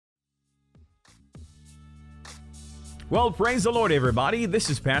Well, praise the Lord, everybody. This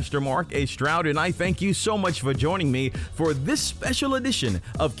is Pastor Mark A. Stroud, and I thank you so much for joining me for this special edition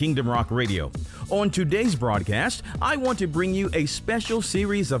of Kingdom Rock Radio. On today's broadcast, I want to bring you a special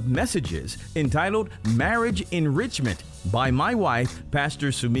series of messages entitled Marriage Enrichment by my wife,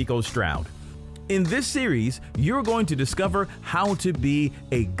 Pastor Sumiko Stroud. In this series, you're going to discover how to be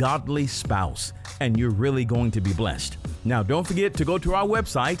a godly spouse, and you're really going to be blessed. Now, don't forget to go to our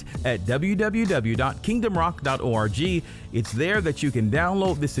website at www.kingdomrock.org. It's there that you can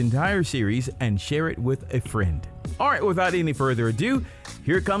download this entire series and share it with a friend. All right, without any further ado,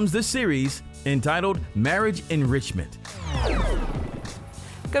 here comes the series entitled Marriage Enrichment.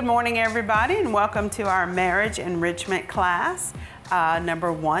 Good morning, everybody, and welcome to our Marriage Enrichment class,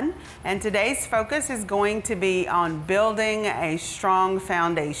 number 1. And today's focus is going to be on building a strong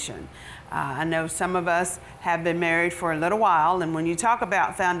foundation. I know some of us have been married for a little while, and when you talk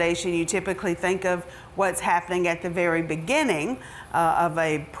about foundation, you typically think of what's happening at the very beginning of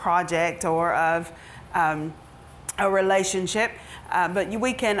a project or of a relationship. But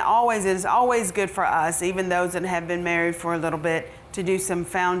we can always, it is always good for us, even those that have been married for a little bit, to do some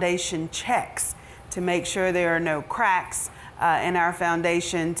foundation checks to make sure there are no cracks in our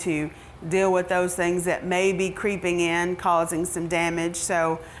foundation, to deal with those things that may be creeping in, causing some damage.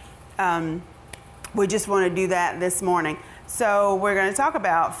 So we just want to do that this morning. So we're going to talk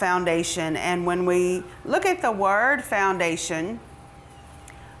about foundation. And when we look at the word foundation,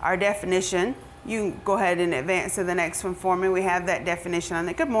 our definition, you can go ahead and advance to the next one for me. We have that definition on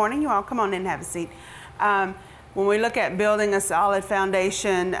it. Good morning, you all. Come on in and have a seat. When we look at building a solid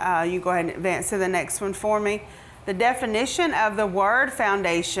foundation, you go ahead and advance to the next one for me. The definition of the word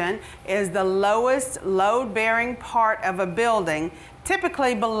foundation is the lowest load-bearing part of a building,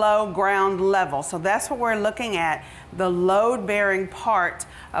 typically below ground level. So that's what we're looking at, the load-bearing part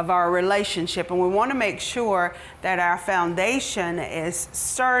of our relationship. And we want to make sure that our foundation is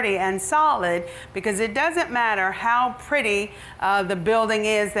sturdy and solid, because it doesn't matter how pretty the building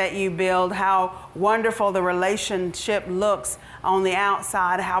is that you build, how wonderful the relationship looks on the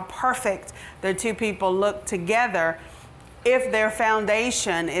outside, how perfect the two people look together. If their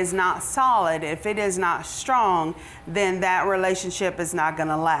foundation is not solid, if it is not strong, then that relationship is not going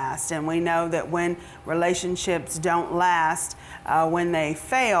to last. And we know that when relationships don't last, when they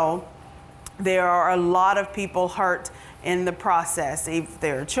fail, there are a lot of people hurt in the process. If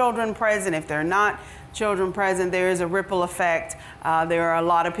there are children present, if there are not children present, there is a ripple effect. There are a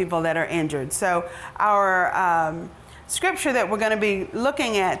lot of people that are injured. So our scripture that we're going to be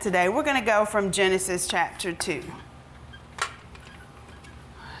looking at today, we're going to go from Genesis chapter 2.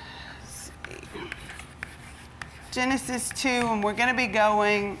 Genesis 2, and we're going to be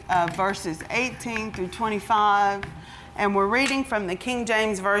going verses 18 through 25, and we're reading from the King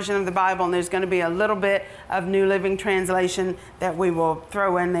James Version of the Bible, and there's going to be a little bit of New Living Translation that we will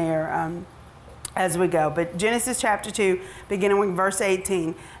throw in there as we go. But Genesis chapter 2, beginning with verse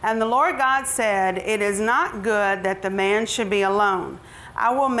 18. And the Lord God said, "It is not good that the man should be alone.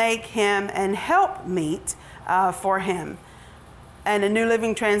 I will make him an helpmeet for him." And a New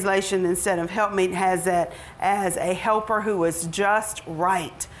Living Translation, instead of helpmeet, has that as a helper who is just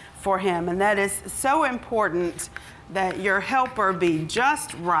right for him. And that is so important, that your helper be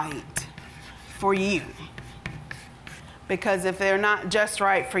just right for you. Because if they're not just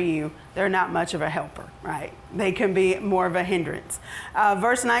right for you, they're not much of a helper, right? They can be more of a hindrance.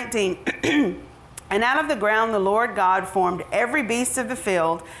 Verse 19. And out of the ground the Lord God formed every beast of the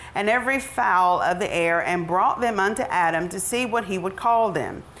field and every fowl of the air, and brought them unto Adam to see what he would call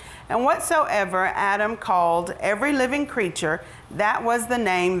them. And whatsoever Adam called every living creature, that was the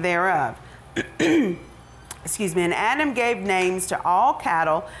name thereof. Excuse me. And Adam gave names to all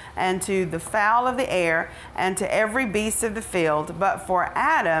cattle, and to the fowl of the air, and to every beast of the field. But for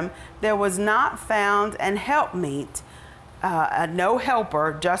Adam there was not found an helpmeet, no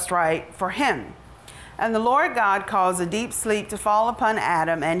helper just right for him. And the Lord God caused a deep sleep to fall upon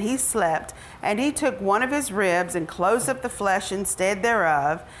Adam, and he slept. And he took one of his ribs, and closed up the flesh instead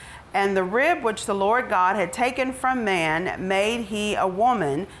thereof. And the rib which the Lord God had taken from man made he a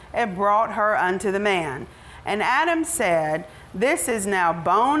woman, and brought her unto the man. And Adam said, "This is now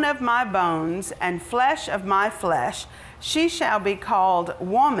bone of my bones, and flesh of my flesh. She shall be called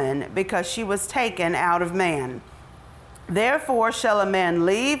woman, because she was taken out of man. Therefore shall a man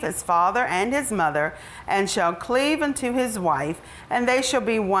leave his father and his mother, and shall cleave unto his wife, and they shall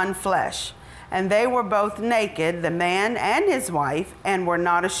be one flesh. And they were both naked, the man and his wife, and were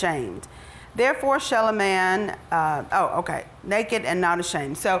not ashamed. Therefore shall a man, naked and not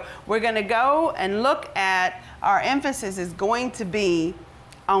ashamed." So we're going to go and look at, our emphasis is going to be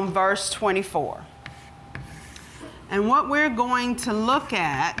on verse 24. And what we're going to look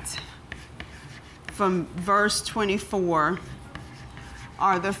at from verse 24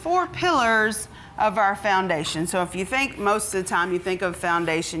 are the 4 pillars of our foundation. So if you think, most of the time you think of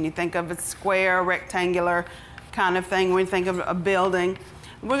foundation, you think of a square, rectangular kind of thing when you think of a building.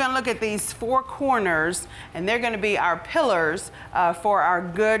 We're going to look at these 4 corners, and they're going to be our pillars for our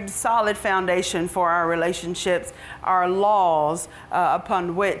good, solid foundation for our relationships, our laws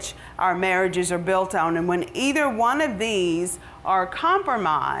upon which our marriages are built on. And when either one of these are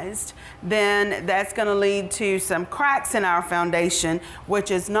compromised, then that's going to lead to some cracks in our foundation,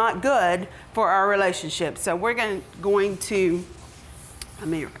 which is not good for our relationship. So we're going to, let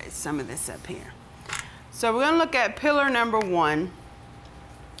me erase some of this up here. So we're going to look at pillar number 1.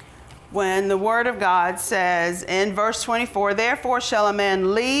 When the Word of God says in verse 24, therefore shall a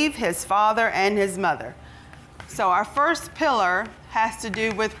man leave his father and his mother. So our first pillar has to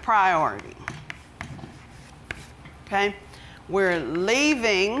do with priority. Okay? We're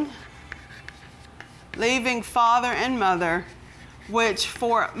leaving father and mother, which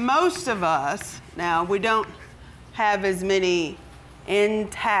for most of us, now we don't have as many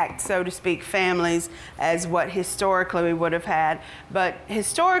intact, so to speak, families as what historically we would have had. But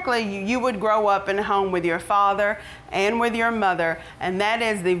historically, you would grow up in a home with your father and with your mother, and that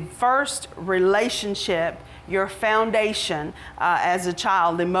is the first relationship, your foundation as a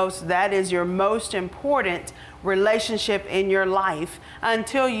child. That is your most important relationship in your life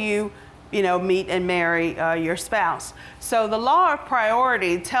until you meet and marry your spouse. So the law of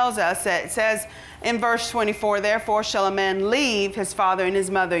priority tells us that, it says in verse 24, therefore shall a man leave his father and his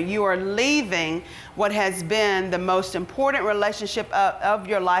mother. You are leaving what has been the most important relationship of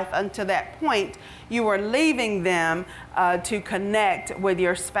your life until that point. You are leaving them to connect with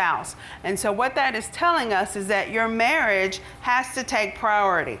your spouse. And so what that is telling us is that your marriage has to take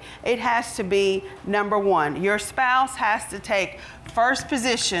priority. It has to be number 1. Your spouse has to take first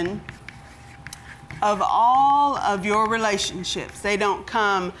position of all of your relationships. They don't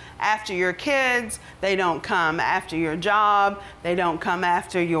come after your kids. They don't come after your job. They don't come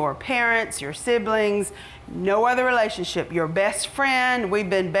after your parents, your siblings, no other relationship. Your best friend.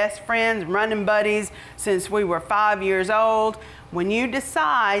 We've been best friends, running buddies since we were 5 years old. When you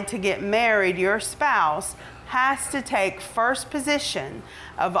decide to get married, your spouse has to take first position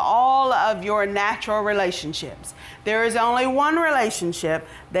of all of your natural relationships. There is only one relationship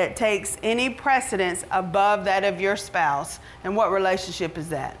that takes any precedence above that of your spouse. And what relationship is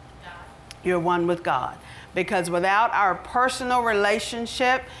that? God. You're one with God. Because without our personal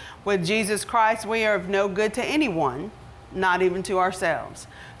relationship with Jesus Christ, we are of no good to anyone, not even to ourselves.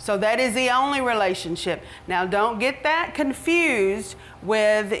 So that is the only relationship. Now, don't get that confused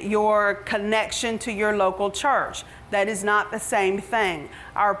with your connection to your local church. That is not the same thing.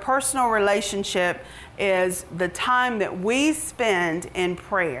 Our personal relationship is the time that we spend in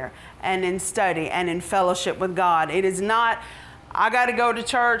prayer and in study and in fellowship with God. It is not, I got to go to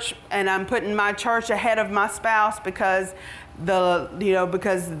church and I'm putting my church ahead of my spouse because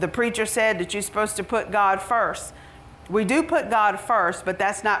the preacher said that you're supposed to put God first. We do put God first, but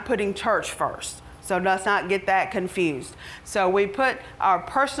that's not putting church first. So let's not get that confused. So we put our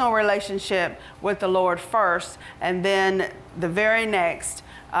personal relationship with the Lord first, and then the very next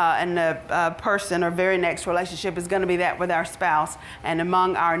very next relationship is going to be that with our spouse. And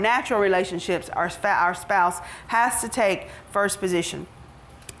among our natural relationships, our spouse has to take first position.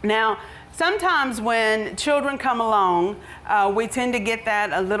 Now, sometimes when children come along, we tend to get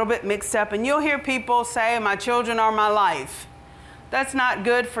that a little bit mixed up, and you'll hear people say, my children are my life. That's not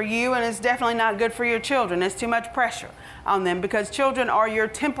good for you, and it's definitely not good for your children. It's too much pressure on them because children are your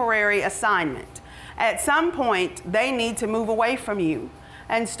temporary assignment. At some point, they need to move away from you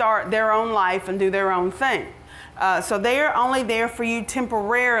and start their own life and do their own thing. So they are only there for you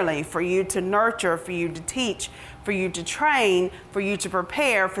temporarily, for you to nurture, for you to teach, for you to train, for you to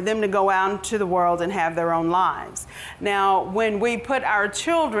prepare, for them to go out into the world and have their own lives. Now, when we put our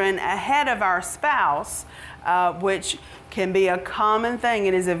children ahead of our spouse, which can be a common thing,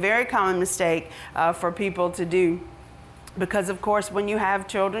 it is a very common mistake for people to do. Because, of course, when you have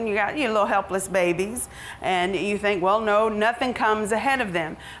children, you got your little helpless babies, and you think, well, no, nothing comes ahead of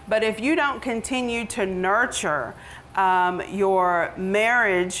them. But if you don't continue to nurture your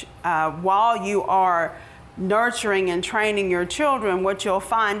marriage while you are nurturing and training your children, what you'll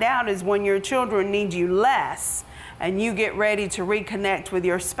find out is when your children need you less and you get ready to reconnect with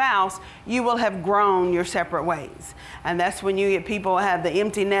your spouse, you will have grown your separate ways. And that's when you get people who have the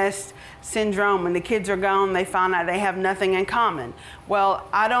empty nest syndrome. When the kids are gone, they find out they have nothing in common. Well,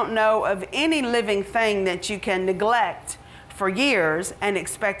 I don't know of any living thing that you can neglect for years and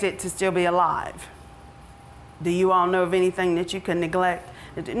expect it to still be alive. Do you all know of anything that you can neglect?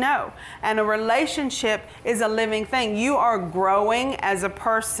 No. And a relationship is a living thing. You are growing as a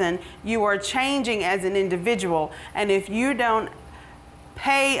person. You are changing as an individual. And if you don't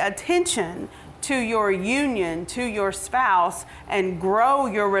pay attention to your union, to your spouse, and grow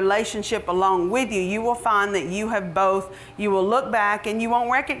your relationship along with you, you will find that you will look back and you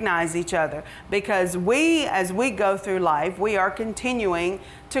won't recognize each other, because as we go through life, we are continuing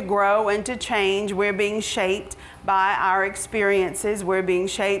to grow and to change. We're being shaped by our experiences. We're being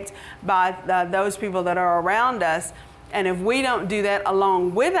shaped by those people that are around us. And if we don't do that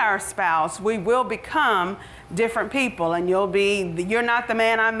along with our spouse, we will become different people. And you're not the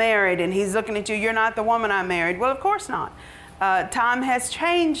man I married, and he's looking at you, you're not the woman I married. Well, of course not. Time has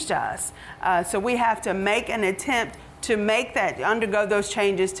changed us. So we have to make an attempt to undergo those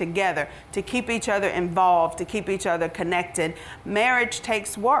changes together, to keep each other involved, to keep each other connected. Marriage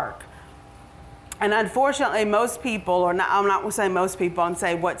takes work. And unfortunately, most people, I'm not going to say most people, I'm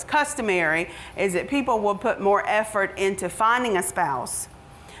saying what's customary is that people will put more effort into finding a spouse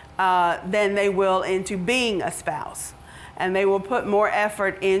than they will into being a spouse. And they will put more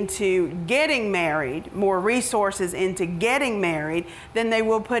effort into getting married, more resources into getting married than they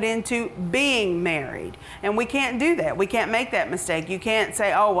will put into being married. And we can't do that. We can't make that mistake. You can't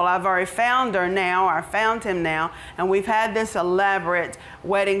say, oh, well, I've already found her now, or I found him now, and we've had this elaborate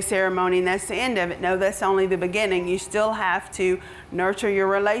wedding ceremony, and that's the end of it. No, that's only the beginning. You still have to nurture your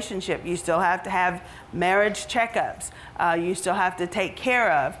relationship. You still have to have marriage checkups. You still have to take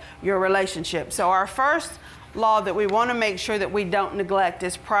care of your relationship. So our first law that we want to make sure that we don't neglect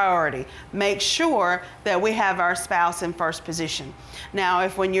is priority. Make sure that we have our spouse in first position. Now,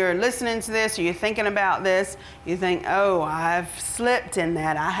 if when you're listening to this or you're thinking about this, you think, oh, I've slipped in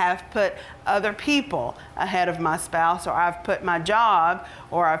that. I have put other people ahead of my spouse, or I've put my job,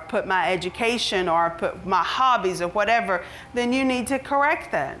 or I've put my education, or I've put my hobbies, or whatever, then you need to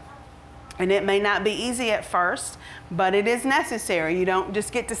correct that. And it may not be easy at first, but it is necessary. You don't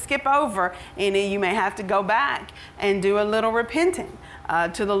just get to skip over any. You may have to go back and do a little repenting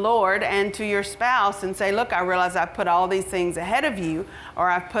to the Lord and to your spouse and say, look, I realize I put all these things ahead of you,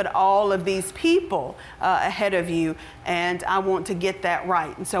 or I've put all of these people ahead of you, and I want to get that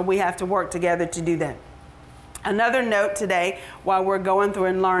right. And so we have to work together to do that. Another note today, while we're going through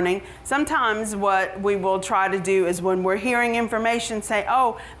and learning, sometimes what we will try to do is when we're hearing information, say,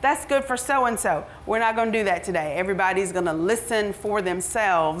 oh, that's good for so-and-so. We're not going to do that today. Everybody's going to listen for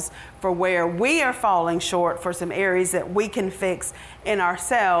themselves for where we are falling short, for some areas that we can fix in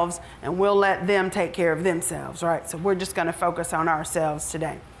ourselves, and we'll let them take care of themselves, right? So we're just going to focus on ourselves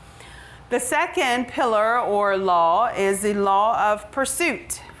today. The second pillar or law is the law of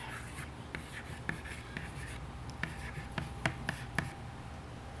pursuit.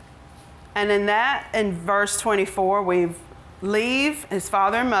 And in verse 24, we leave his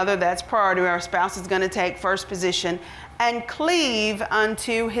father and mother, that's priority. Our spouse is going to take first position, and cleave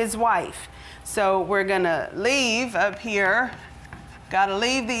unto his wife. So we're going to leave up here, got to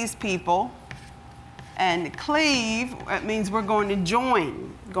leave these people, and cleave, that means we're going to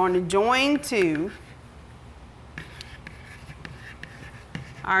join to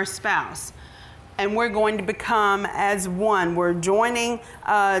our spouse. And we're going to become as one. We're joining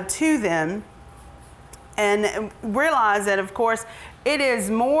to them, and realize that, of course, it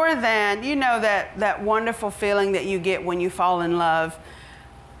is more than, that wonderful feeling that you get when you fall in love.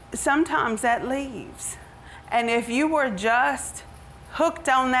 Sometimes that leaves. And if you were just hooked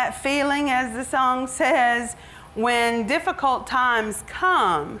on that feeling, as the song says, when difficult times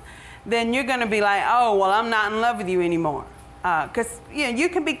come, then you're going to be like, oh, well, I'm not in love with you anymore. Because you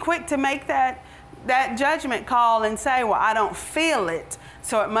can be quick to make that judgment call and say, well, I don't feel it,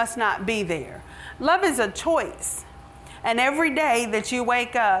 so it must not be there. Love is a choice. And every day that you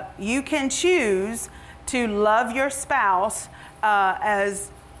wake up, you can choose to love your spouse as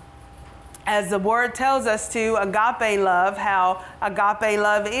the word tells us to, agape love, how agape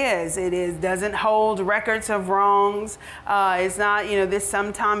love is. It doesn't hold records of wrongs. It's not, this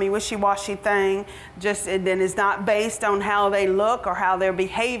sometime wishy-washy thing. Then it's not based on how they look or how they're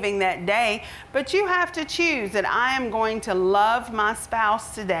behaving that day. But you have to choose that I am going to love my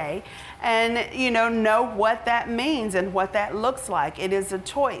spouse today, and know what that means and what that looks like. It is a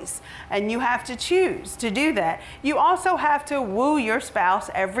choice, and you have to choose to do that. You also have to woo your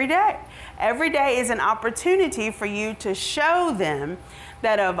spouse every day. Every day is an opportunity for you to show them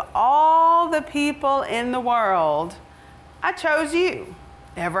that of all the people in the world, I chose you.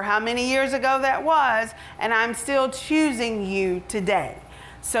 Ever how many years ago that was, and I'm still choosing you today.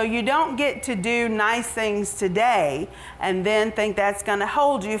 So you don't get to do nice things today and then think that's going to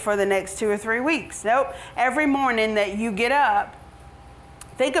hold you for the next 2 or 3 weeks. Nope. Every morning that you get up,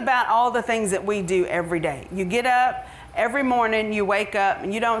 think about all the things that we do every day. You get up, every morning you wake up,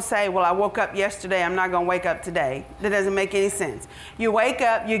 and you don't say, well, I woke up yesterday, I'm not going to wake up today. That doesn't make any sense. You wake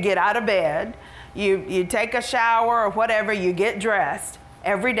up, you get out of bed, you take a shower or whatever, you get dressed.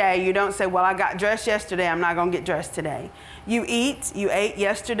 Every day you don't say, well, I got dressed yesterday, I'm not going to get dressed today. You eat, you ate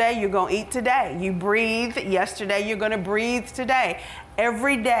yesterday, you're going to eat today. You breathe yesterday, you're going to breathe today.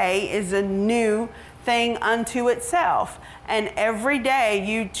 Every day is a new thing unto itself. And every day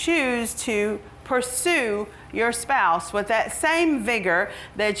you choose to pursue your spouse with that same vigor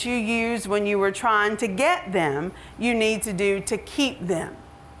that you used when you were trying to get them, you need to do to keep them.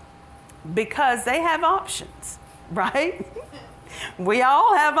 Because they have options, right? We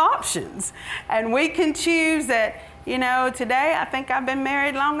all have options. And we can choose that, you know, today I think I've been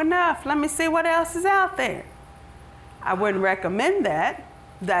married long enough. Let me see what else is out there. I wouldn't recommend that.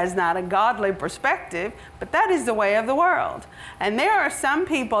 That is not a godly perspective, but that is the way of the world. And there are some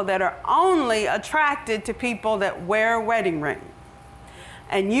people that are only attracted to people that wear a wedding ring.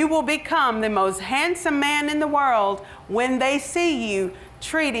 And you will become the most handsome man in the world when they see you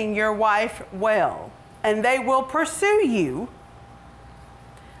treating your wife well. And they will pursue you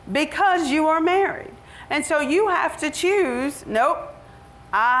because you are married. And so you have to choose, nope,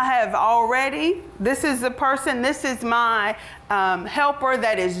 I have already, this is the person, this is my helper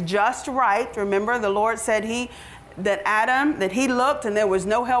that is just right. Remember, the Lord said that he looked and there was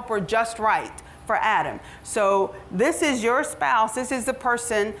no helper just right for Adam. So this is your spouse. This is the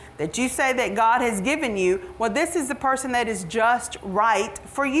person that you say that God has given you. Well, this is the person that is just right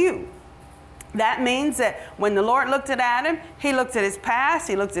for you. That means that when the Lord looked at Adam, he looked at his past,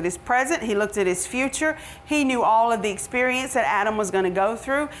 he looked at his present, he looked at his future. He knew all of the experience that Adam was going to go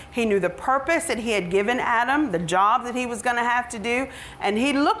through. He knew the purpose that he had given Adam, the job that he was going to have to do. And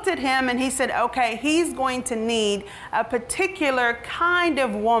he looked at him and he said, okay, he's going to need a particular kind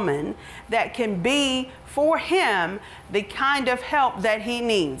of woman that can be for him the kind of help that he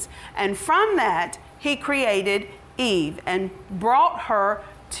needs. And from that, he created Eve and brought her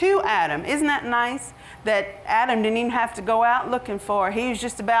to Adam. Isn't that nice? That Adam didn't even have to go out looking for her. He was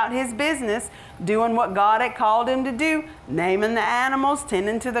just about his business, doing what God had called him to do, naming the animals,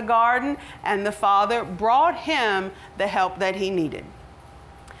 tending to the garden, and the Father brought him the help that he needed.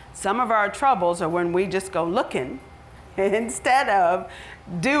 Some of our troubles are when we just go looking instead of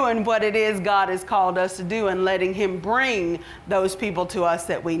doing what it is God has called us to do and letting him bring those people to us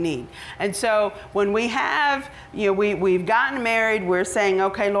that we need. And so when we have, we've gotten married, we're saying,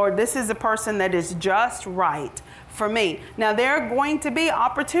 okay, Lord, this is a person that is just right for me. Now, there are going to be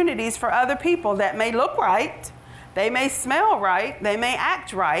opportunities for other people that may look right. They may smell right, they may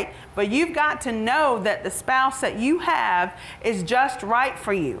act right, but you've got to know that the spouse that you have is just right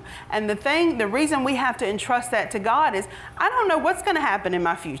for you. And the reason we have to entrust that to God is, I don't know what's going to happen in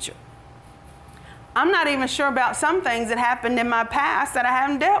my future. I'm not even sure about some things that happened in my past that I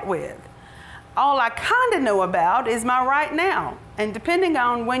haven't dealt with. All I kind of know about is my right now. And depending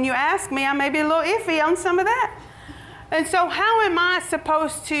on when you ask me, I may be a little iffy on some of that. And so how am I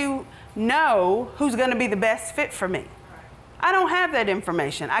supposed to know who's going to be the best fit for me? I don't have that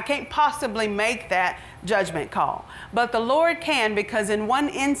information. I can't possibly make that judgment call. But the Lord can, because in one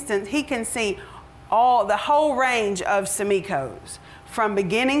instance, he can see the whole range of Samikos from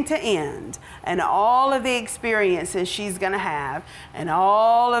beginning to end, and all of the experiences she's going to have, and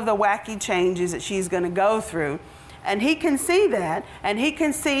all of the wacky changes that she's going to go through. And he can see that, and he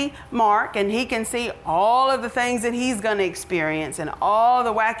can see Mark, and he can see all of the things that he's going to experience and all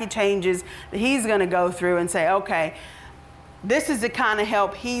the wacky changes that he's going to go through, and say, okay, this is the kind of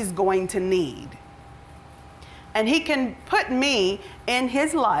help he's going to need. And he can put me in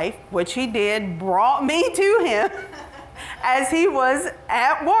his life, which he did, brought me to him as he was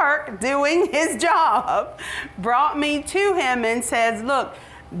at work doing his job, brought me to him and says, look,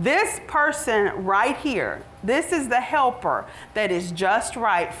 this person right here, this is the helper that is just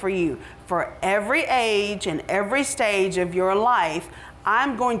right for you. For every age and every stage of your life,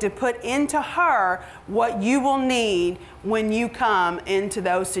 I'm going to put into her what you will need when you come into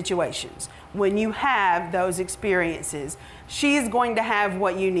those situations, when you have those experiences. She's going to have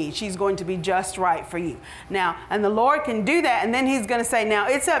what you need. She's going to be just right for you. Now, and the Lord can do that, and then he's going to say, now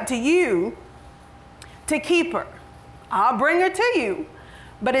it's up to you to keep her. I'll bring her to you,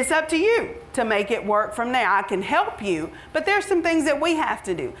 but it's up to you to make it work from there. I can help you, but there's some things that we have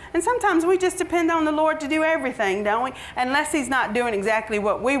to do. And sometimes we just depend on the Lord to do everything, don't we? Unless he's not doing exactly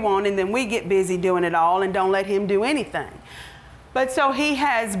what we want, and then we get busy doing it all and don't let him do anything. But so he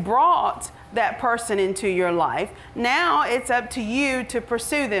has brought that person into your life. Now it's up to you to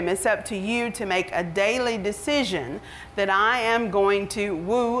pursue them. It's up to you to make a daily decision that I am going to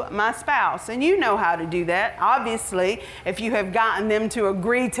woo my spouse. And you know how to do that. Obviously, if you have gotten them to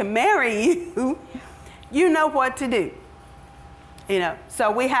agree to marry you, you know what to do.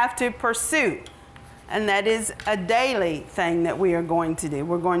 So we have to pursue. And that is a daily thing that we are going to do.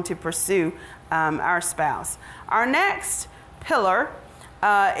 We're going to pursue our spouse. Our next pillar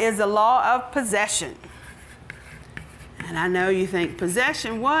is the law of possession. And I know you think,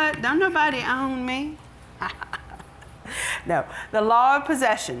 possession, what? Don't nobody own me? No, the law of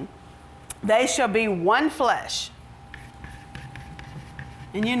possession. They shall be one flesh.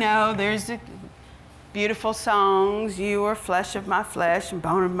 And there's the beautiful songs, you are flesh of my flesh and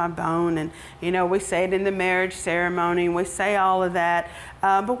bone of my bone. And, we say it in the marriage ceremony, and we say all of that.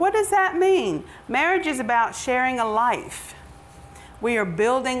 But what does that mean? Marriage is about sharing a life. We are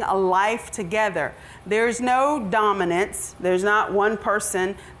building a life together. There's no dominance. There's not one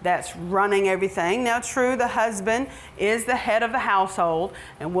person that's running everything. Now, true, the husband is the head of the household,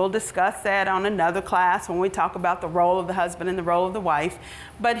 and we'll discuss that on another class when we talk about the role of the husband and the role of the wife.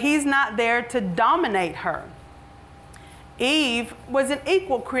 But he's not there to dominate her. Eve was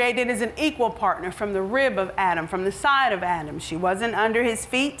created as an equal partner from the rib of Adam, from the side of Adam. She wasn't under his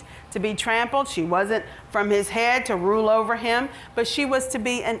feet to be trampled. She wasn't from his head to rule over him, but she was to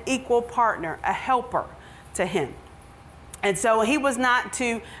be an equal partner, a helper to him. And so he was not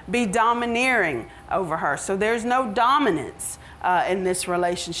to be domineering over her. So there's no dominance in this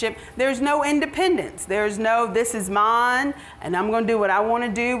relationship. There's no independence. There's no, this is mine, and I'm going to do what I want to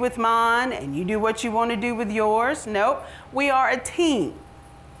do with mine, and you do what you want to do with yours. Nope. We are a team.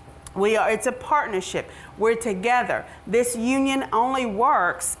 It's a partnership. We're together. This union only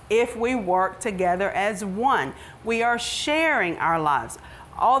works if we work together as one. We are sharing our lives.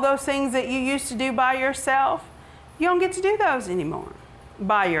 All those things that you used to do by yourself, you don't get to do those anymore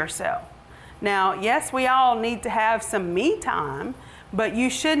by yourself. Now, yes, we all need to have some me time, but you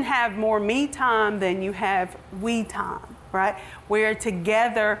shouldn't have more me time than you have we time, right? We're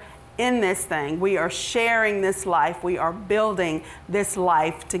together in this thing. We are sharing this life. We are building this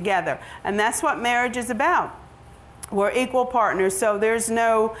life together. And that's what marriage is about. We're equal partners, so there's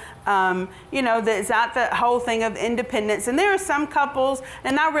no, there's not the whole thing of independence. And there are some couples,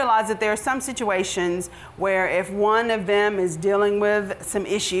 and I realize that there are some situations where if one of them is dealing with some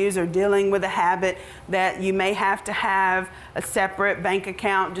issues or dealing with a habit, that you may have to have a separate bank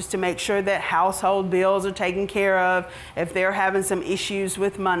account just to make sure that household bills are taken care of. If they're having some issues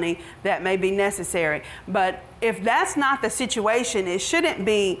with money, that may be necessary. But if that's not the situation, it shouldn't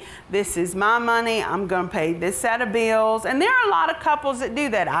be, this is my money, I'm going to pay this set of bills. And there are a lot of couples that do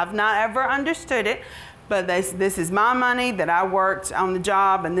that. I've not ever understood it, but this is my money that I worked on the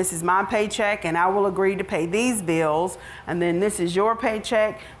job, and this is my paycheck, and I will agree to pay these bills. And then this is your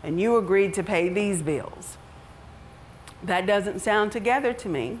paycheck, and you agreed to pay these bills. That doesn't sound together to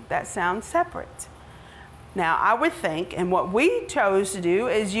me. That sounds separate. Now, I would think, and what we chose to do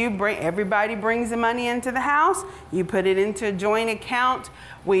is everybody brings the money into the house, you put it into a joint account,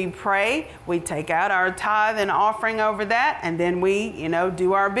 we pray, we take out our tithe and offering over that, and then we,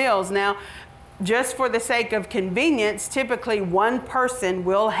 do our bills. Now, just for the sake of convenience, typically one person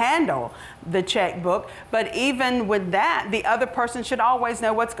will handle the checkbook, but even with that, the other person should always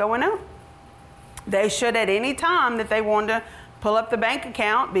know what's going on. They should, at any time that they want to pull up the bank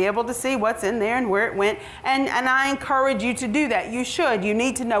account, be able to see what's in there and where it went. And I encourage you to do that. You should. You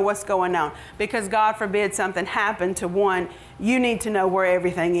need to know what's going on, because God forbid something happened to one. You need to know where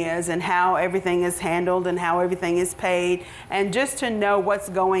everything is and how everything is handled and how everything is paid. And just to know what's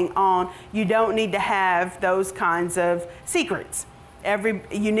going on, you don't need to have those kinds of secrets.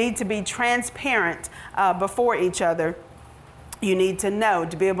 You need to be transparent before each other. You need to know,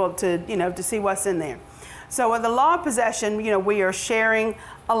 to be able to, to see what's in there. So with the law of possession, we are sharing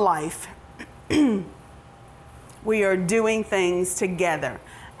a life. We are doing things together.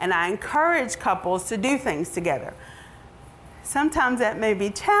 And I encourage couples to do things together. Sometimes that may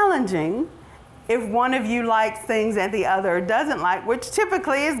be challenging if one of you likes things that the other doesn't like, which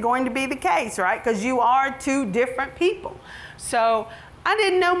typically is going to be the case, right? Because you are two different people. So I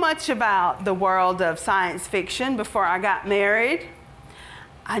didn't know much about the world of science fiction before I got married.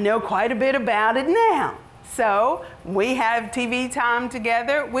 I know quite a bit about it now. So we have TV time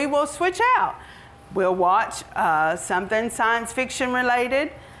together. We will switch out. We'll watch something science fiction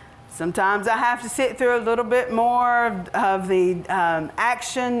related. Sometimes I have to sit through a little bit more of the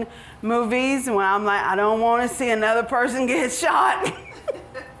action movies when I'm like, I don't want to see another person get shot.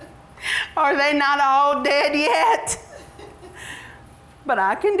 Are they not all dead yet? but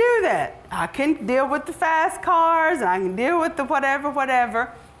I can do that. I can deal with the fast cars, and I can deal with the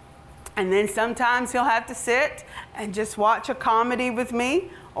whatever. And then sometimes he'll have to sit and just watch a comedy with me,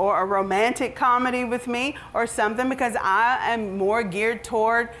 or a romantic comedy with me, or something, because I am more geared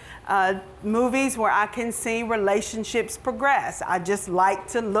toward movies where I can see relationships progress. I just like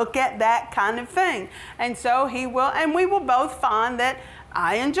to look at that kind of thing. And so he will, and we will both find that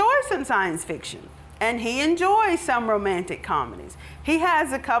I enjoy some science fiction, and he enjoys some romantic comedies. He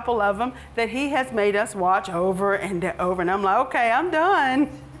has a couple of them that he has made us watch over and over, and I'm like, okay, I'm done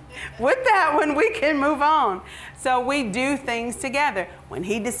with that one. We can move on. So we do things together. When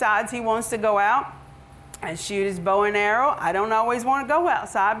he decides he wants to go out and shoot his bow and arrow, I don't always want to go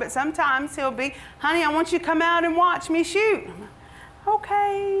outside, but sometimes he'll be, honey, I want you to come out and watch me shoot. I'm like,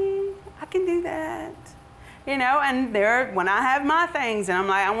 okay, I can do that. You know, and when I have my things, and I'm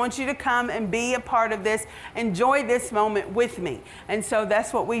like, I want you to come and be a part of this, enjoy this moment with me. And so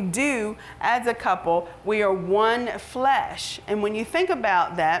that's what we do as a couple. We are one flesh. And when you think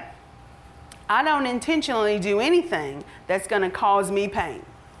about that, I don't intentionally do anything that's going to cause me pain,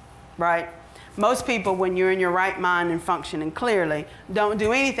 right? Most people, when you're in your right mind and functioning clearly, don't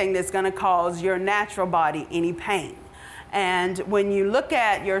do anything that's going to cause your natural body any pain. And when you look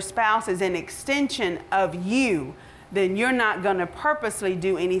at your spouse as an extension of you, then you're not going to purposely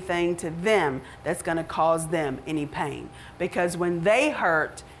do anything to them that's going to cause them any pain. Because when they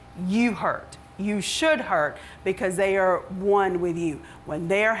hurt, you hurt. You should hurt, because they are one with you. When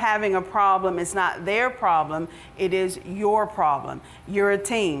they're having a problem, it's not their problem, it is your problem. You're a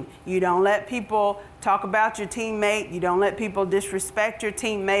team. You don't let people talk about your teammate. You don't let people disrespect your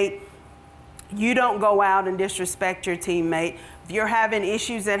teammate. You don't go out and disrespect your teammate. If you're having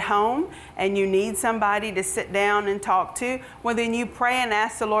issues at home and you need somebody to sit down and talk to, well, then you pray and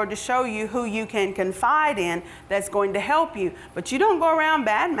ask the Lord to show you who you can confide in that's going to help you. But you don't go around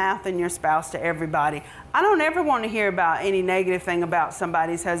bad-mouthing your spouse to everybody. I don't ever want to hear about any negative thing about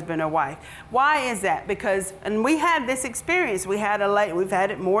somebody's husband or wife. Why is that? Because, and we had this experience. We had a lady, we've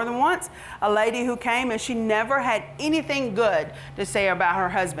had it more than once, a lady who came and she never had anything good to say about her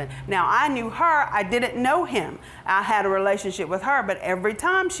husband. Now, I knew her. I didn't know him. I had a relationship with her, but every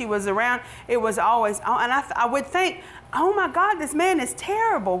time she was around, it was always, oh, and I would think, oh my God, this man is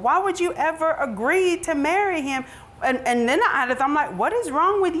terrible. Why would you ever agree to marry him? And then I'm like, what is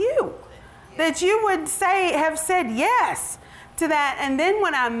wrong with you that you would have said yes to that? And then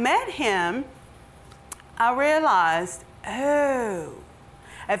when I met him, I realized, oh.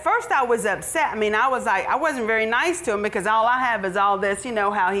 At first I was upset. I mean, I was like, I wasn't very nice to him, because all I have is all this, you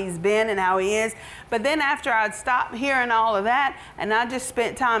know, how he's been and how he is. But then after I'd stopped hearing all of that and I just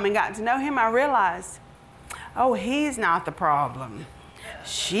spent time and got to know him, I realized, oh, he's not the problem.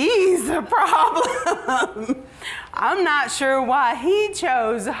 She's the problem. I'm not sure why he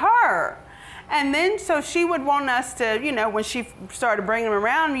chose her. And then, so she would want us to, you know, when she started bringing him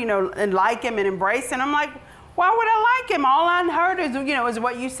around, you know, and like him and embrace him, I'm like, why would I like him? All I heard is, you know, is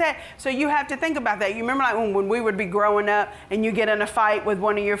what you said. So you have to think about that. You remember like when we would be growing up and you get in a fight with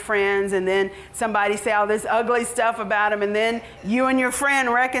one of your friends and then somebody say all this ugly stuff about him, and then you and your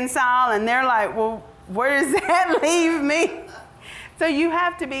friend reconcile and they're like, well, where does that leave me? So you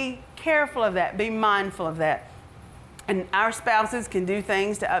have to be careful of that, be mindful of that. And our spouses can do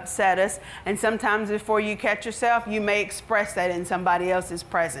things to upset us. And sometimes before you catch yourself, you may express that in somebody else's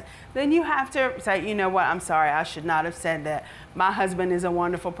presence. Then you have to say, you know what, I'm sorry, I should not have said that. My husband is a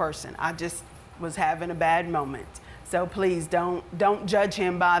wonderful person. I just was having a bad moment. So please don't judge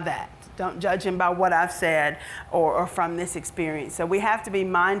him by that. Don't judge him by what I've said or from this experience. So we have to be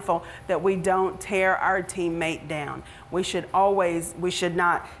mindful that we don't tear our teammate down. We should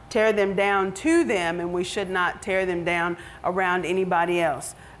not tear them down to them, and we should not tear them down around anybody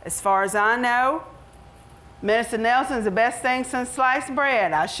else. As far as I know, Minister Nelson's the best thing since sliced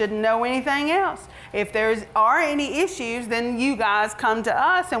bread. I shouldn't know anything else. If there are any issues, then you guys come to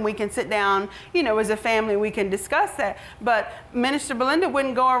us and we can sit down, you know, as a family, we can discuss that. But Minister Belinda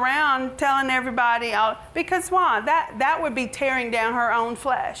wouldn't go around telling everybody, because why? That would be tearing down her own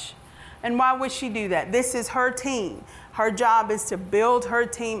flesh. And why would she do that? This is her team. Her job is to build her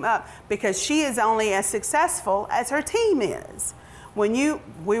team up, because she is only as successful as her team is.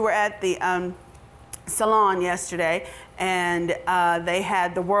 We were at the salon yesterday, and they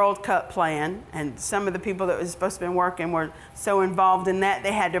had the World Cup playing, and some of the people that were supposed to be working were so involved in that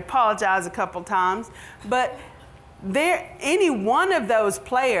they had to apologize a couple times. But any one of those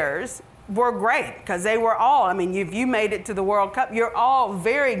players were great, because they were all, I mean, if you made it to the World Cup, you're all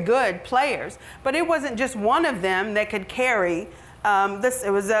very good players. But it wasn't just one of them that could carry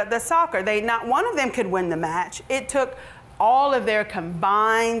it was the soccer. Not one of them could win the match. It took all of their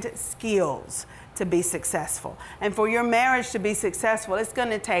combined skills to be successful. And for your marriage to be successful, it's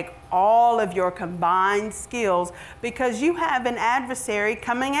going to take all of your combined skills, because you have an adversary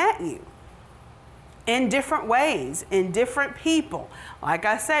coming at you in different ways, in different people. Like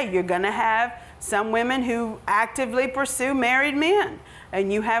I say, you're going to have some women who actively pursue married men,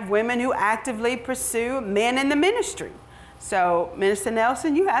 and you have women who actively pursue men in the ministry. So, Minister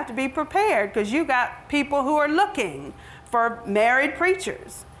Nelson, you have to be prepared, because you got people who are looking for married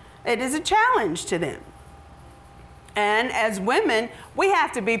preachers. It is a challenge to them. And as women, we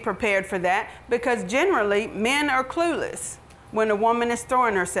have to be prepared for that, because generally men are clueless when a woman is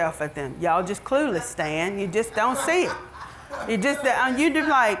throwing herself at them. Y'all just clueless, Stan. You just don't see it. You just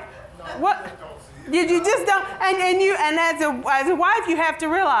like, what? You just don't. And as a wife, you have to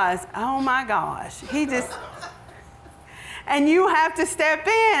realize, oh my gosh, he just. And you have to step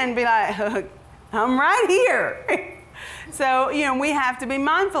in and be like, I'm right here. So, we have to be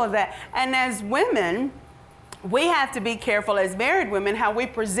mindful of that. And as women, we have to be careful as married women how we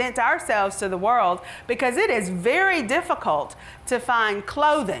present ourselves to the world, because it is very difficult to find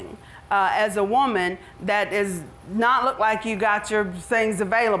clothing as a woman that is not look like you got your things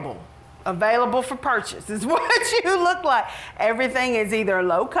available for purchase is what you look like. Everything is either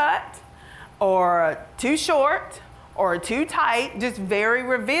low cut or too short or too tight, just very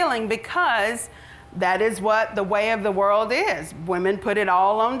revealing, because that is what the way of the world is. Women put it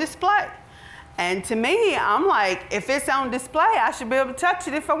all on display. And to me, I'm like, if it's on display, I should be able to touch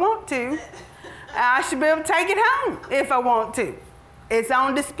it if I want to. I should be able to take it home if I want to. It's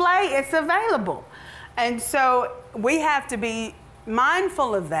on display, it's available. And so we have to be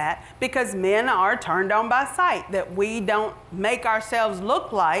mindful of that, because men are turned on by sight, that we don't make ourselves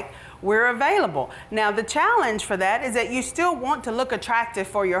look like we're available. Now, the challenge for that is that you still want to look attractive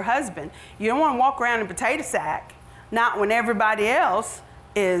for your husband. You don't want to walk around in a potato sack, not when everybody else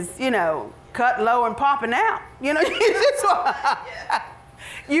is, cut low and popping out.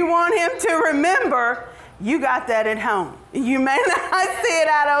 You want him to remember you got that at home. You may not see it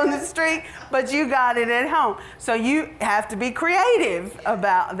out on the street, but you got it at home. So you have to be creative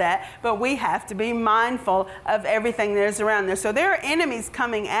about that, but we have to be mindful of everything that is around there. So there are enemies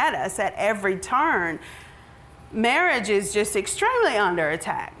coming at us at every turn. Marriage is just extremely under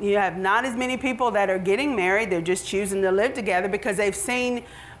attack. You have not as many people that are getting married. They're just choosing to live together because they've seen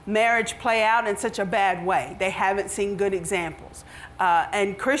marriage play out in such a bad way. They haven't seen good examples.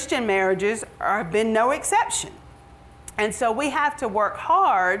 And Christian marriages have been no exception. And so we have to work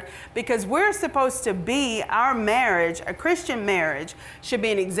hard, because we're supposed to be, our marriage, a Christian marriage, should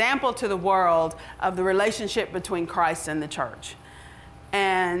be an example to the world of the relationship between Christ and the church.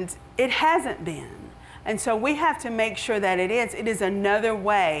 And it hasn't been. And so we have to make sure that it is. It is another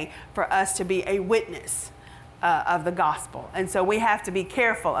way for us to be a witness of the gospel. And so we have to be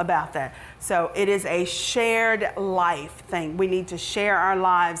careful about that. So it is a shared life thing. We need to share our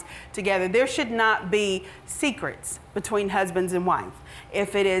lives together. There should not be secrets between husbands and wives.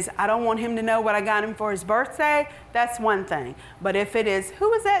 If it is, I don't want him to know what I got him for his birthday, that's one thing. But if it is,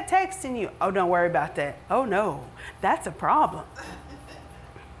 who is that texting you? Oh, don't worry about that. Oh no, that's a problem.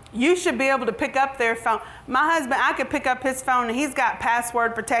 You should be able to pick up their phone. My husband, I could pick up his phone and he's got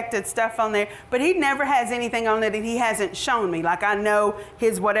password protected stuff on there, but he never has anything on it that he hasn't shown me. Like I know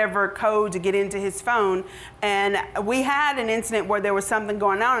his whatever code to get into his phone. And we had an incident where there was something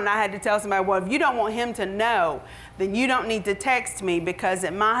going on and I had to tell somebody, well, if you don't want him to know, then you don't need to text me, because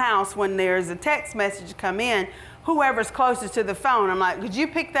at my house, when there's a text message come in, whoever's closest to the phone, I'm like, could you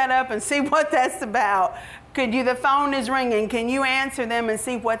pick that up and see what that's about? The phone is ringing, can you answer them and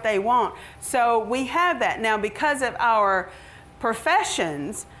see what they want? So we have that. Now, because of our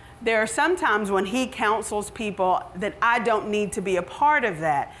professions, there are sometimes when he counsels people that I don't need to be a part of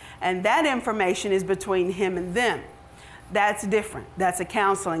that. And that information is between him and them. That's different. That's a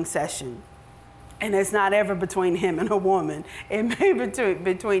counseling session. And it's not ever between him and a woman. It may be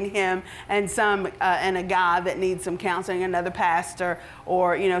between him and and a guy that needs some counseling, another pastor,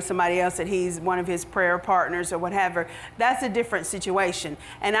 or somebody else that he's one of his prayer partners or whatever. That's a different situation.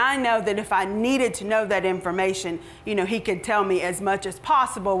 And I know that if I needed to know that information, he could tell me as much as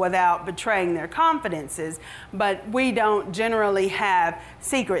possible without betraying their confidences. But we don't generally have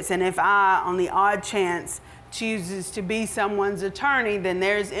secrets. And if I, on the odd chance, chooses to be someone's attorney, then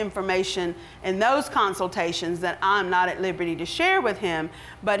there's information in those consultations that I'm not at liberty to share with him,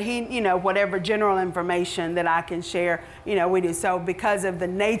 but he, whatever general information that I can share, we do. So because of the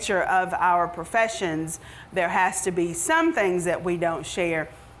nature of our professions, there has to be some things that we don't share.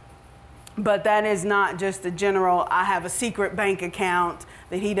 But that is not just a general, I have a secret bank account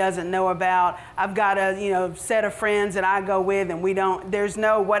that he doesn't know about. I've got a set of friends that I go with, and there's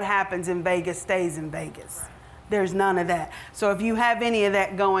no what happens in Vegas stays in Vegas. There's none of that. So if you have any of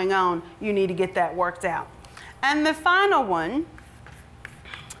that going on, you need to get that worked out. And the final one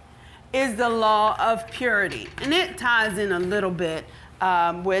is the law of purity. And it ties in a little bit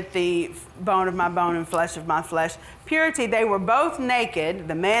with the bone of my bone and flesh of my flesh. Purity, they were both naked,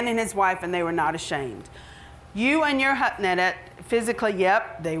 the man and his wife, and they were not ashamed. You and your husband, physically,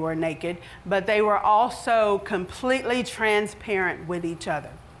 yep, they were naked, but they were also completely transparent with each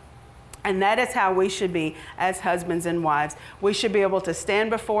other. And that is how we should be as husbands and wives. We should be able to stand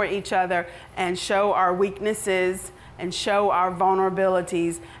before each other and show our weaknesses and show our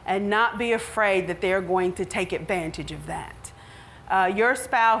vulnerabilities and not be afraid that they're going to take advantage of that. Your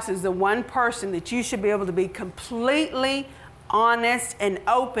spouse is the one person that you should be able to be completely honest and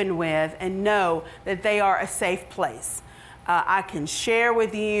open with and know that they are a safe place. I can share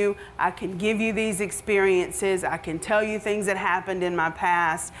with you, I can give you these experiences, I can tell you things that happened in my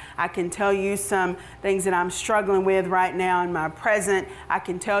past, I can tell you some things that I'm struggling with right now in my present, I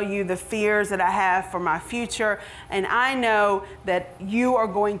can tell you the fears that I have for my future, and I know that you are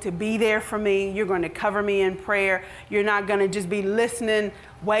going to be there for me, you're going to cover me in prayer, you're not going to just be listening,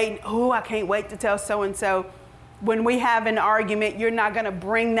 waiting, oh, I can't wait to tell so-and-so. When we have an argument, you're not going to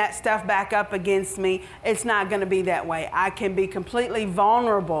bring that stuff back up against me. It's not going to be that way. I can be completely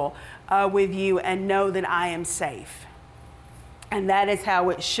vulnerable with you and know that I am safe. And that is how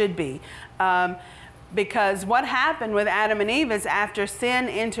it should be. Because what happened with Adam and Eve is after sin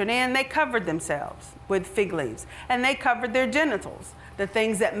entered in, they covered themselves with fig leaves. And they covered their genitals. The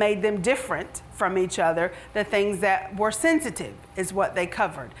things that made them different from each other, the things that were sensitive is what they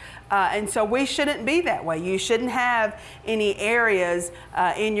covered. And so we shouldn't be that way. You shouldn't have any areas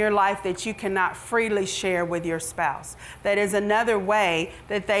in your life that you cannot freely share with your spouse. That is another way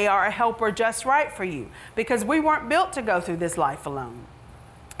that they are a helper just right for you, because we weren't built to go through this life alone.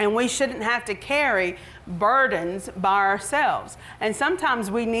 And we shouldn't have to carry burdens by ourselves. And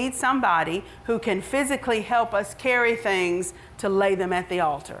sometimes we need somebody who can physically help us carry things to lay them at the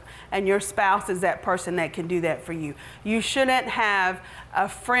altar. And your spouse is that person that can do that for you. You shouldn't have a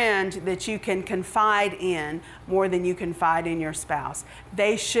friend that you can confide in more than you confide in your spouse.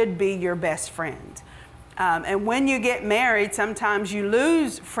 They should be your best friend. And when you get married, sometimes you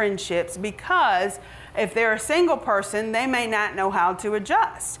lose friendships because if they're a single person, they may not know how to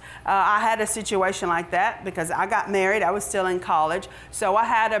adjust. I had a situation like that because I got married. I was still in college. So I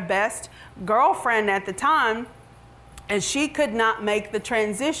had a best girlfriend at the time, and she could not make the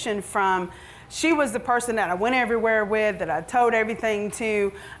transition from, she was the person that I went everywhere with, that I told everything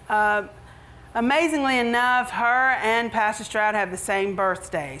to. Amazingly enough, her and Pastor Stroud have the same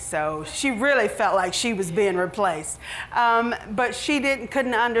birthday, so she really felt like she was being replaced. But she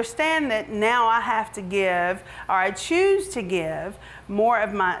couldn't understand that now I have to give, or I choose to give, more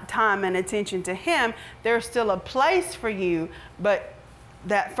of my time and attention to him. There's still a place for you, but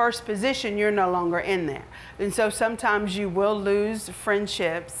that first position, you're no longer in there. And so sometimes you will lose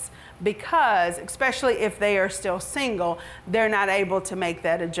friendships because, especially if they are still single, they're not able to make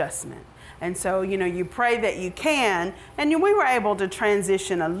that adjustment. And so, you pray that you can, and we were able to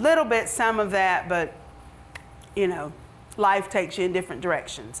transition a little bit, some of that, but, life takes you in different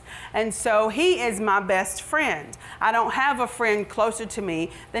directions. And so he is my best friend. I don't have a friend closer to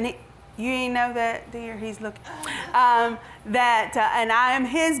me than he. You ain't know that, dear? He's looking. And I am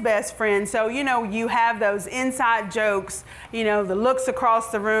his best friend. So, you have those inside jokes, the looks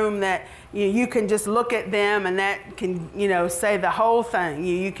across the room that you can just look at them and that can, say the whole thing.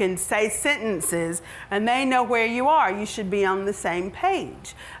 You can say sentences and they know where you are. You should be on the same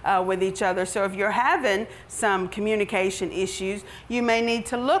page with each other. So if you're having some communication issues, you may need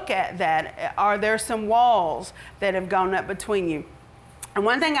to look at that. Are there some walls that have gone up between you? And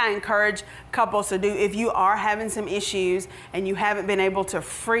one thing I encourage couples to do, if you are having some issues and you haven't been able to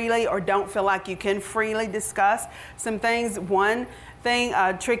freely or don't feel like you can freely discuss some things, one thing,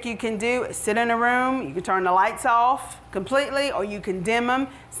 a trick you can do is sit in a room. You can turn the lights off completely, or you can dim them,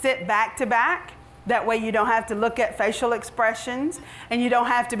 sit back to back. That way you don't have to look at facial expressions and you don't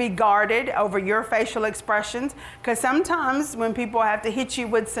have to be guarded over your facial expressions. Because sometimes when people have to hit you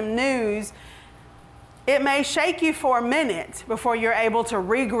with some news, it may shake you for a minute before you're able to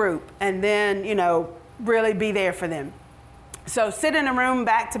regroup and then, really be there for them. So sit in a room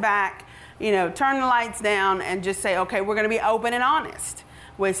back to back, turn the lights down and just say, okay, we're going to be open and honest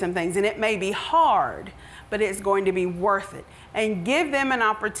with some things. And it may be hard, but it's going to be worth it. And give them an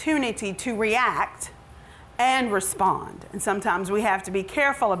opportunity to react and respond. And sometimes we have to be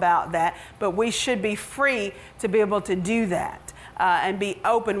careful about that, but we should be free to be able to do that and be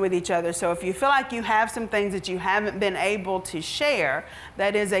open with each other. So if you feel like you have some things that you haven't been able to share,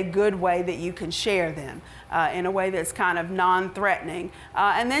 that is a good way that you can share them in a way that's kind of non-threatening.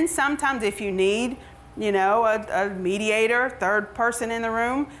 And then sometimes if you need, you know, a mediator, third person in the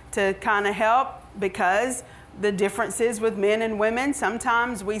room to kind of help, because the differences with men and women,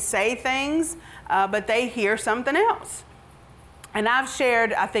 sometimes we say things, but they hear something else. And I've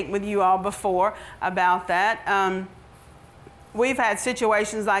shared, I think, with you all before about that. We've had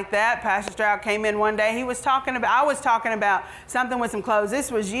situations like that. Pastor Stroud came in one day. I was talking about something with some clothes.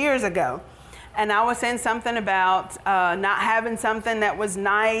 This was years ago. And I was saying something about not having something that was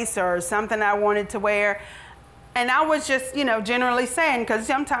nice or something I wanted to wear. And I was just, you know, generally saying, because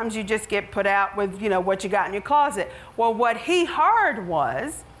sometimes you just get put out with, you know, what you got in your closet. Well, what he heard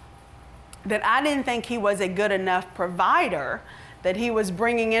was that I didn't think he was a good enough provider, that he was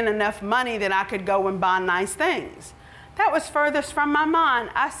bringing in enough money that I could go and buy nice things. That was furthest from my mind.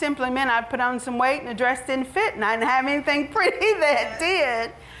 I simply meant I'd put on some weight and the dress didn't fit and I didn't have anything pretty that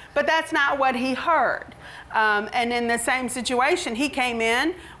did. But that's not what he heard. And in the same situation, he came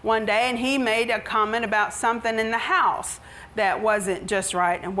in one day and he made a comment about something in the house that wasn't just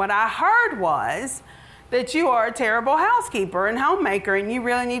right. And what I heard was that you are a terrible housekeeper and homemaker and you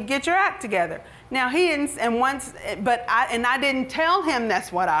really need to get your act together. Now he didn't, I didn't tell him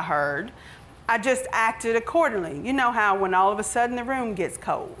that's what I heard. I just acted accordingly. You know how when all of a sudden the room gets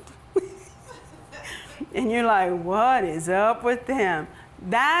cold and you're like, what is up with them?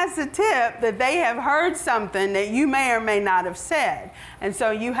 That's a tip that they have heard something that you may or may not have said. And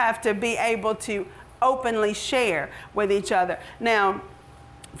so you have to be able to openly share with each other. Now,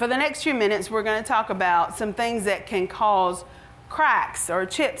 for the next few minutes, we're going to talk about some things that can cause cracks or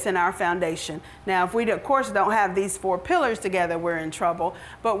chips in our foundation. Now, if we, of course, don't have these 4 pillars together, we're in trouble.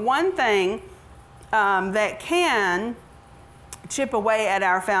 But one thing that can chip away at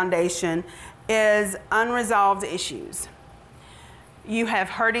our foundation is unresolved issues. You have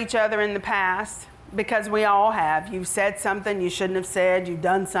hurt each other in the past, because we all have. You've said something you shouldn't have said. You've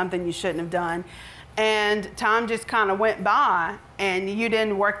done something you shouldn't have done. And time just kind of went by and you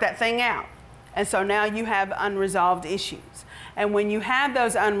didn't work that thing out. And so now you have unresolved issues. And when you have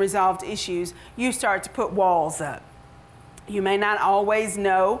those unresolved issues, you start to put walls up. You may not always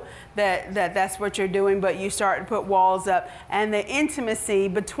know that that's what you're doing, but you start to put walls up and the intimacy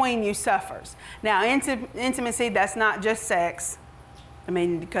between you suffers. Now, intimacy, that's not just sex. I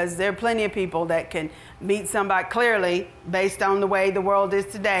mean, because there are plenty of people that can meet somebody, clearly, based on the way the world is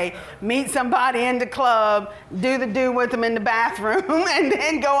today, meet somebody in the club, do with them in the bathroom, and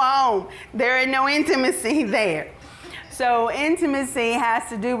then go home. There is no intimacy there. So intimacy has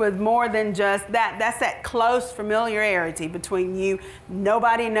to do with more than just that. That's that close familiarity between you.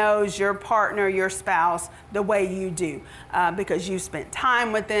 Nobody knows your partner, your spouse, the way you do, because you've spent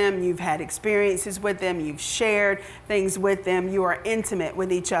time with them, you've had experiences with them, you've shared things with them, you are intimate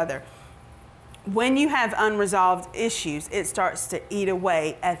with each other. When you have unresolved issues, it starts to eat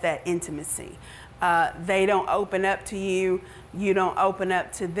away at that intimacy. They don't open up to you, you don't open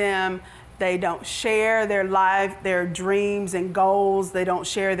up to them. They don't share their life, their dreams and goals. They don't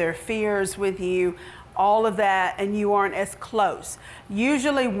share their fears with you, all of that, and you aren't as close.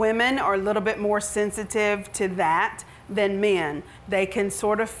 Usually women are a little bit more sensitive to that than men. They can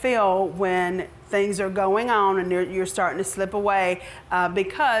sort of feel when things are going on and you're starting to slip away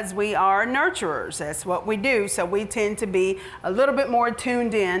because we are nurturers. That's what we do. So we tend to be a little bit more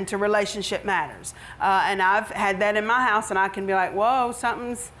tuned in to relationship matters. And I've had that in my house, and I can be like, whoa,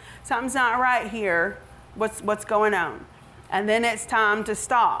 something's not right here. What's going on? And then it's time to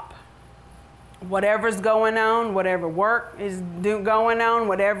stop. Whatever's going on, whatever work is going on,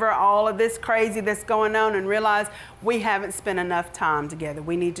 whatever all of this crazy that's going on, and realize we haven't spent enough time together.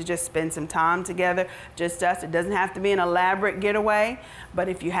 We need to just spend some time together, just us. It doesn't have to be an elaborate getaway, but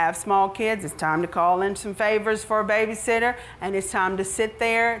if you have small kids, it's time to call in some favors for a babysitter, and it's time to sit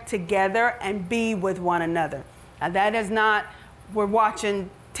there together and be with one another. Now, that is not, we're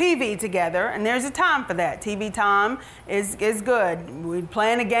watching TV together, and there's a time for that. TV time is good. We're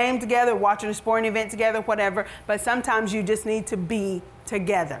playing a game together, watching a sporting event together, whatever, but sometimes you just need to be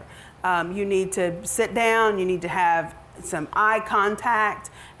together. You need to sit down, you need to have some eye contact,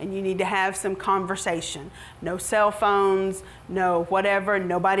 and you need to have some conversation. No cell phones, no whatever,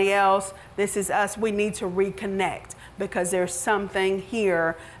 nobody else. This is us. We need to reconnect, because there's something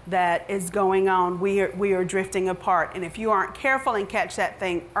here that is going on. We are drifting apart. And if you aren't careful and catch that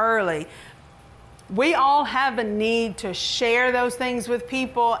thing early, We all have a need to share those things with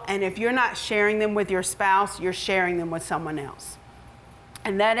people, and if you're not sharing them with your spouse, you're sharing them with someone else.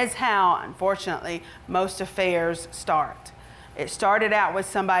 And that is how, unfortunately, most affairs start. It started out with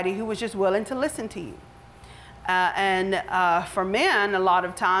somebody who was just willing to listen to you. For men, a lot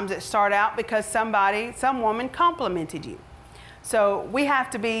of times it started out because some woman complimented you. So we have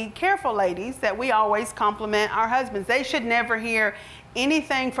to be careful, ladies, that we always compliment our husbands. They should never hear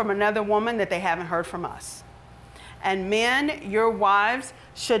anything from another woman that they haven't heard from us. And men, your wives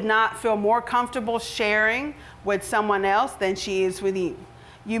should not feel more comfortable sharing with someone else than she is with you.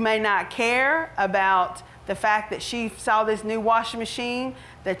 You may not care about the fact that she saw this new washing machine,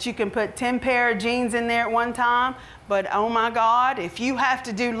 that you can put 10 pair of jeans in there at one time, but oh my God, if you have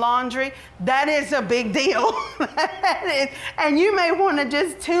to do laundry, that is a big deal. And you may want to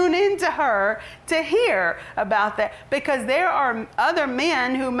just tune into her to hear about that, because there are other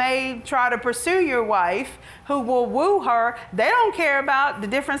men who may try to pursue your wife who will woo her. They don't care about the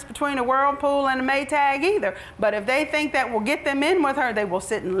difference between a Whirlpool and a Maytag either, but if they think that will get them in with her, they will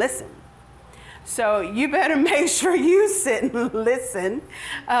sit and listen. So you better make sure you sit and listen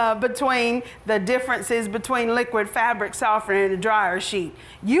between the differences between liquid fabric softener and a dryer sheet.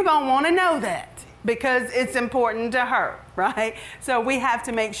 You're going to want to know that because it's important to her, right? So we have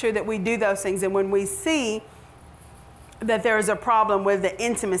to make sure that we do those things. And when we see that there is a problem with the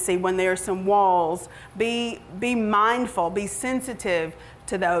intimacy, when there are some walls, be mindful, be sensitive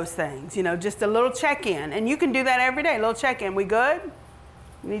to those things. You know, just a little check-in. And you can do that every day, a little check-in. We good?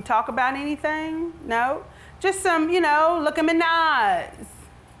 Need to talk about anything? No? Just some, look them in the eyes.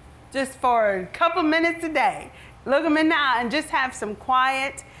 Just for a couple minutes a day. Look them in the eye and just have some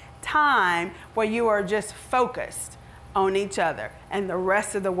quiet time where you are just focused on each other. And the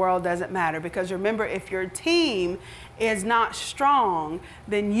rest of the world doesn't matter. Because remember, if your team is not strong,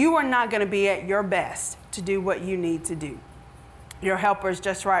 then you are not going to be at your best to do what you need to do. Your helper is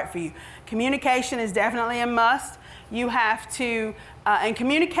just right for you. Communication is definitely a must. You have to, and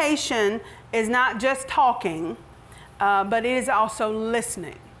communication is not just talking, but it is also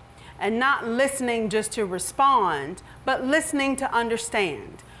listening. And not listening just to respond, but listening to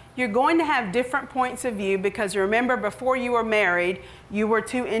understand. You're going to have different points of view because remember, before you were married, you were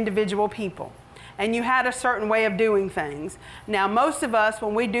two individual people. And you had a certain way of doing things. Now, most of us,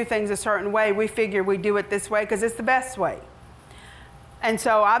 when we do things a certain way, we figure we do it this way because it's the best way. And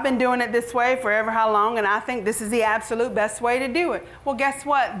so I've been doing it this way forever how long, and I think this is the absolute best way to do it. Well, guess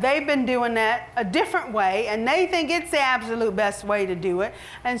what? They've been doing that a different way, and they think it's the absolute best way to do it.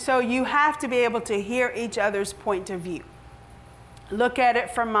 And so you have to be able to hear each other's point of view. Look at it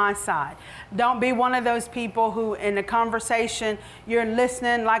from my side. Don't be one of those people who in a conversation, you're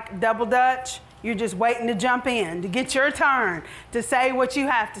listening like double Dutch. You're just waiting to jump in, to get your turn, to say what you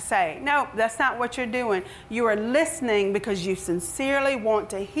have to say. No, that's not what you're doing. You are listening because you sincerely want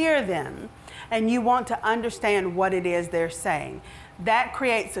to hear them and you want to understand what it is they're saying. That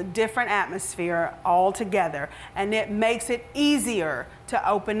creates a different atmosphere altogether, and it makes it easier to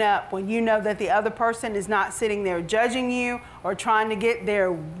open up when you know that the other person is not sitting there judging you or trying to get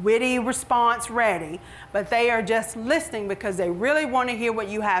their witty response ready, but they are just listening because they really want to hear what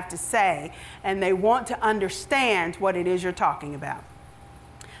you have to say, and they want to understand what it is you're talking about.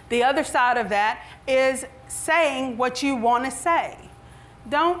 The other side of that is saying what you want to say.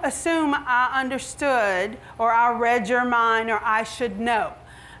 Don't assume I understood or I read your mind or I should know.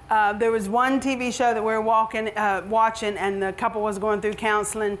 There was one TV show that we were watching and the couple was going through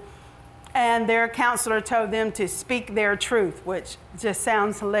counseling and their counselor told them to speak their truth, which just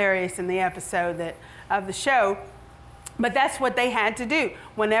sounds hilarious in the episode of the show. But that's what they had to do.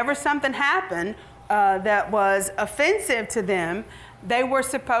 Whenever something happened that was offensive to them, they were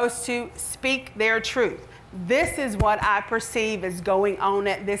supposed to speak their truth. This is what I perceive is going on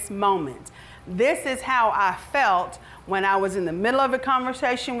at this moment. This is how I felt when I was in the middle of a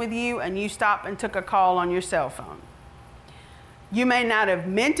conversation with you and you stopped and took a call on your cell phone. You may not have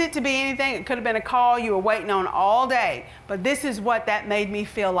meant it to be anything. It could have been a call you were waiting on all day. But this is what that made me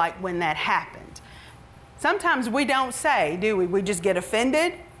feel like when that happened. Sometimes we don't say, do we? We just get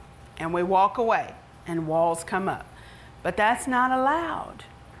offended and we walk away and walls come up. But that's not allowed.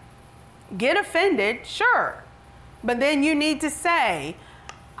 Get offended, sure. But then you need to say,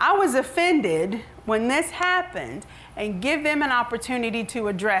 I was offended when this happened, and give them an opportunity to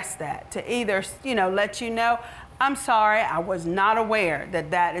address that, to either, let you know, I'm sorry, I was not aware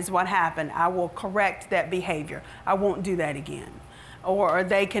that is what happened. I will correct that behavior. I won't do that again. Or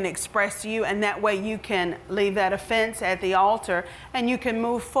they can express to you, and that way you can leave that offense at the altar and you can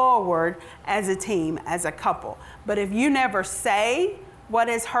move forward as a team, as a couple. But if you never say what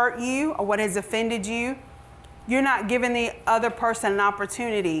has hurt you or what has offended you, you're not giving the other person an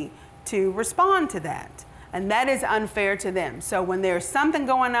opportunity to respond to that. And that is unfair to them. So when there's something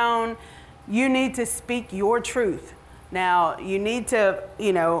going on, you need to speak your truth. Now, you need to,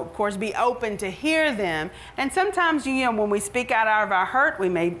 of course, be open to hear them. And sometimes, when we speak out of our hurt, we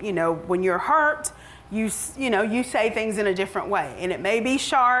may, when you're hurt, you say things in a different way. And it may be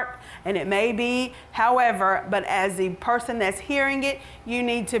sharp, and it may be however, but as the person that's hearing it, you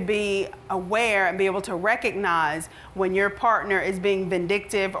need to be aware and be able to recognize when your partner is being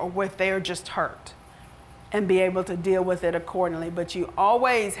vindictive or if they're just hurt, and be able to deal with it accordingly. But you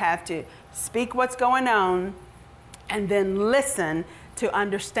always have to speak what's going on and then listen to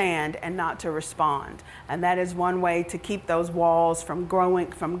understand and not to respond. And that is one way to keep those walls from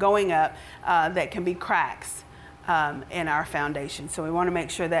going up that can be cracks in our foundation. So we want to make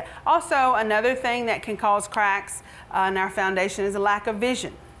sure that. Also, another thing that can cause cracks in our foundation is a lack of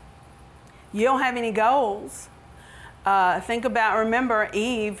vision. You don't have any goals. Remember,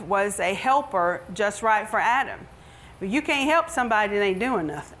 Eve was a helper just right for Adam. But you can't help somebody that ain't doing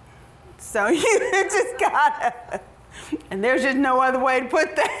nothing. So you just gotta, and there's just no other way to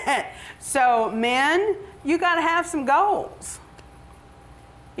put that. So men, you gotta have some goals.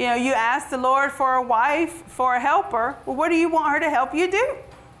 You ask the Lord for a wife, for a helper. Well, what do you want her to help you do?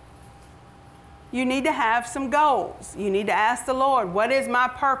 You need to have some goals. You need to ask the Lord, what is my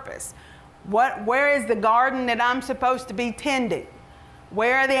purpose? Where is the garden that I'm supposed to be tending?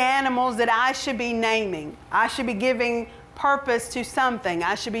 Where are the animals that I should be naming? I should be giving purpose to something.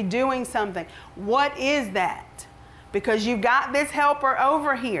 I should be doing something. What is that? Because you've got this helper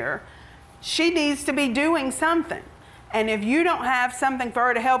over here. She needs to be doing something. And if you don't have something for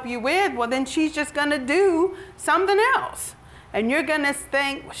her to help you with, well, then she's just going to do something else. And you're going to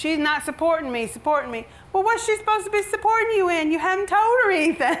think, well, she's not supporting me. Well, what's she supposed to be supporting you in? You haven't told her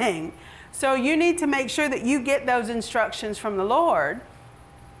anything. So you need to make sure that you get those instructions from the Lord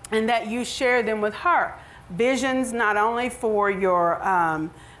and that you share them with her. Visions not only for your,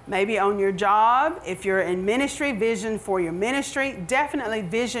 maybe on your job, if you're in ministry, vision for your ministry, definitely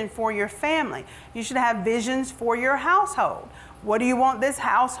vision for your family. You should have visions for your household. What do you want this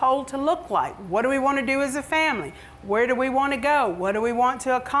household to look like? What do we want to do as a family? Where do we want to go? What do we want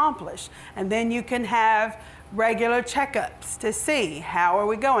to accomplish? And then you can have regular checkups to see how are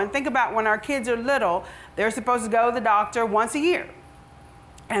we going. Think about when our kids are little, they're supposed to go to the doctor once a year.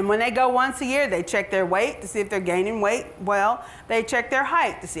 And when they go once a year, they check their weight to see if they're gaining weight. Well, they check their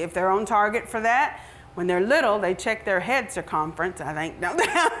height to see if they're on target for that. When they're little, they check their head circumference, I think,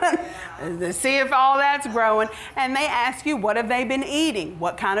 to see if all that's growing. And they ask you, what have they been eating?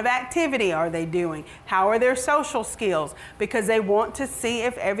 What kind of activity are they doing? How are their social skills? Because they want to see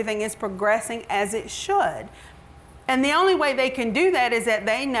if everything is progressing as it should. And the only way they can do that is that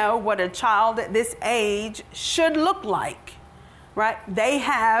they know what a child at this age should look like. Right? They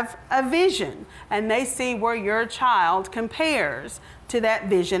have a vision and they see where your child compares to that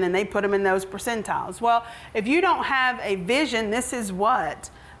vision and they put them in those percentiles. Well, if you don't have a vision, this is what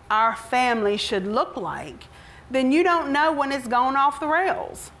our family should look like, then you don't know when it's gone off the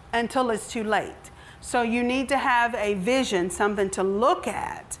rails until it's too late. So you need to have a vision, something to look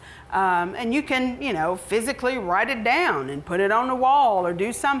at. And you can, physically write it down and put it on the wall or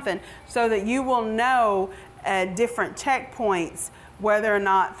do something so that you will know at different checkpoints whether or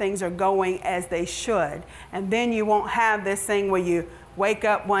not things are going as they should. And then you won't have this thing where you wake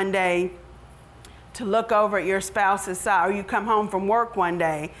up one day to look over at your spouse's side, or you come home from work one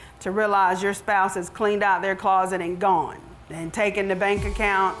day to realize your spouse has cleaned out their closet and gone and taken the bank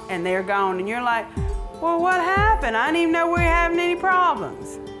account and they're gone. And you're like, well, what happened? I didn't even know we were having any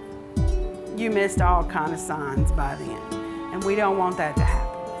problems. You missed all kind of signs by then. And we don't want that to happen.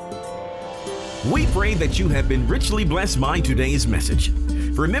 We pray that you have been richly blessed by today's message.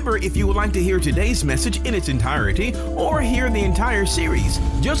 Remember, if you would like to hear today's message in its entirety or hear the entire series,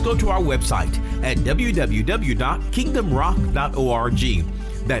 just go to our website at www.kingdomrock.org.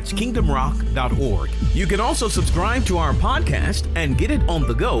 That's kingdomrock.org. You can also subscribe to our podcast and get it on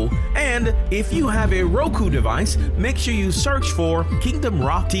the go. And if you have a Roku device, make sure you search for Kingdom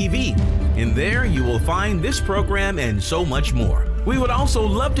Rock TV. In there, you will find this program and so much more. We would also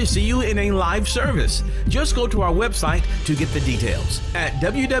love to see you in a live service. Just go to our website to get the details at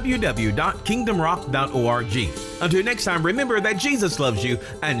www.kingdomrock.org. Until next time, remember that Jesus loves you,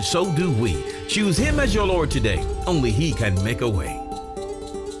 and so do we. Choose Him as your Lord today. Only He can make a way.